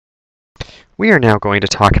We are now going to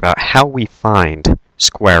talk about how we find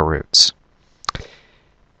square roots.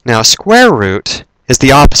 Now, a square root is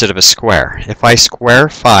the opposite of a square. If I square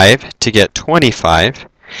 5 to get 25,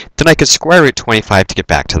 then I could square root 25 to get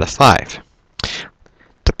back to the 5.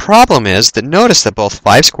 The problem is that notice that both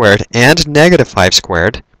 5 squared and negative 5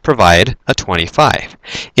 squared provide a 25.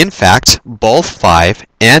 In fact, both 5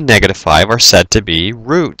 and negative 5 are said to be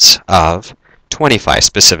roots of 25,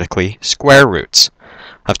 specifically square roots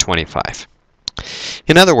of 25.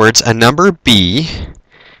 In other words, a number b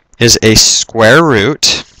is a square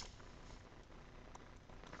root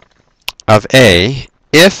of a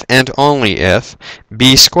if and only if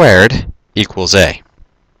b squared equals a.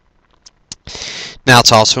 Now,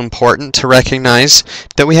 it's also important to recognize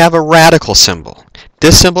that we have a radical symbol.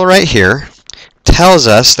 This symbol right here tells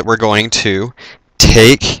us that we're going to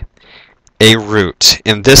take a root,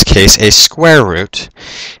 in this case a square root,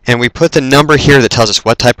 and we put the number here that tells us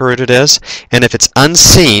what type of root it is, and if it's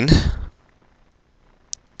unseen,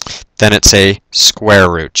 then it's a square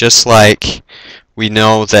root. Just like we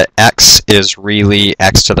know that x is really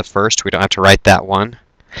x to the first, we don't have to write that one.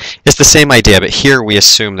 It's the same idea, but here we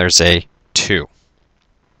assume there's a 2.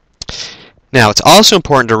 Now, it's also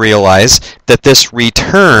important to realize that this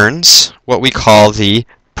returns what we call the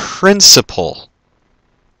principal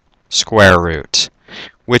square root,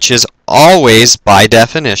 which is always, by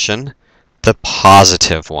definition, the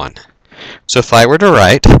positive one. So if I were to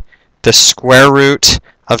write the square root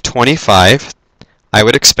of 25, I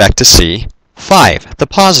would expect to see 5, the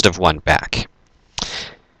positive one, back.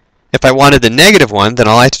 If I wanted the negative one, then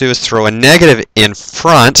all I have to do is throw a negative in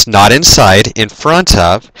front, not inside, in front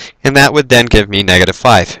of, and that would then give me negative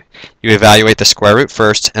 5. You evaluate the square root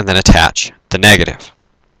first and then attach the negative,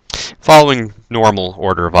 following normal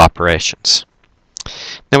order of operations.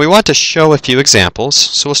 Now we want to show a few examples,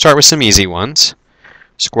 so we'll start with some easy ones.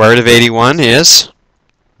 Square root of 81 is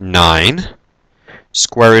 9.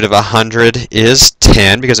 Square root of 100 is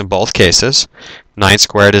 10, because in both cases, 9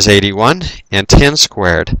 squared is 81, and 10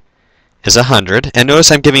 squared is 100. And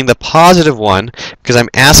notice I'm giving the positive one because I'm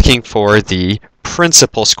asking for the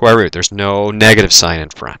principal square root. There's no negative sign in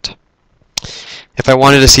front. If I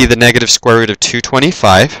wanted to see the negative square root of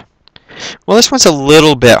 225, well, this one's a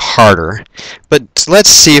little bit harder, but let's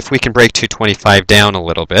see if we can break 225 down a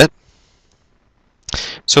little bit.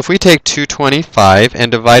 So if we take 225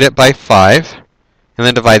 and divide it by 5, and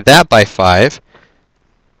then divide that by 5,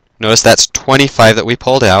 notice that's 25 that we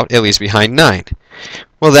pulled out. It leaves behind 9.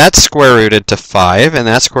 Well, that's square rooted to 5, and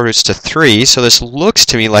that square roots to 3, so this looks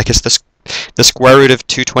to me like it's the square root of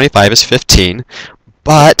 225 is 15,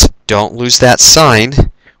 but don't lose that sign.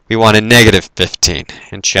 We want a negative 15.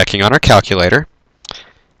 And checking on our calculator,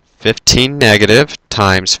 15 negative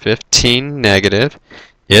times 15 negative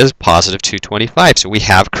is positive 225, so we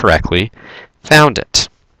have correctly found it.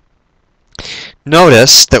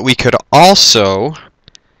 Notice that we could also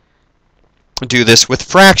do this with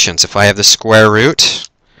fractions. If I have the square root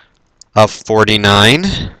of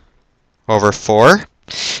 49 over 4,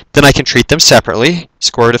 then I can treat them separately.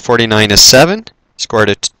 Square root of 49 is 7, square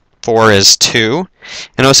root of 4 is 2,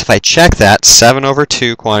 and notice if I check that, 7 over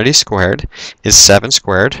 2 quantity squared is 7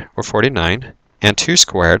 squared, or 49, and 2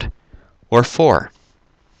 squared, or 4.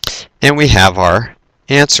 And we have our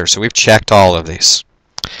answer, so we've checked all of these.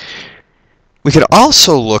 We could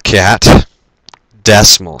also look at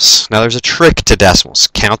decimals. Now there's a trick to decimals.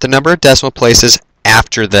 Count the number of decimal places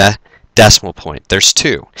after the decimal point. There's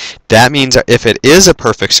 2. That means if it is a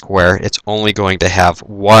perfect square, it's only going to have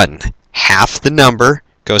 1. Half the number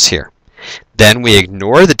goes here. Then we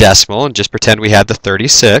ignore the decimal and just pretend we had the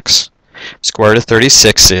 36. Square root of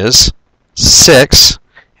 36 is 6.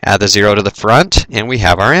 Add the 0 to the front, and we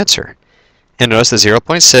have our answer. And notice the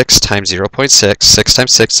 0.6 times 0.6, 6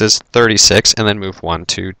 times 6 is 36, and then move 1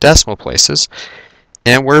 2 decimal places.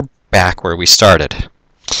 And we're back where we started.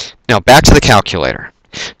 Now back to the calculator.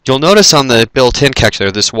 You'll notice on the built-in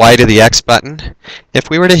calculator this y to the x button. If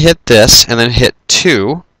we were to hit this and then hit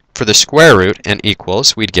 2 for the square root and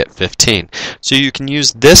equals, we'd get 15. So you can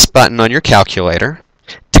use this button on your calculator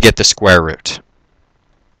to get the square root.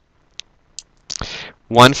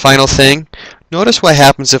 One final thing. Notice what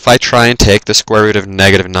happens if I try and take the square root of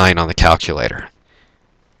negative 9 on the calculator.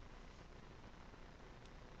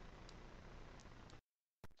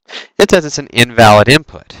 It says it's an invalid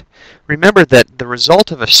input. Remember that the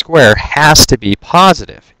result of a square has to be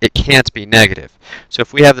positive. It can't be negative. So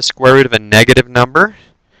if we have the square root of a negative number,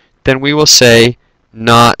 then we will say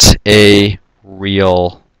not a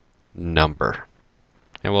real number.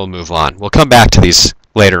 And we'll move on. We'll come back to these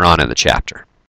later on in the chapter.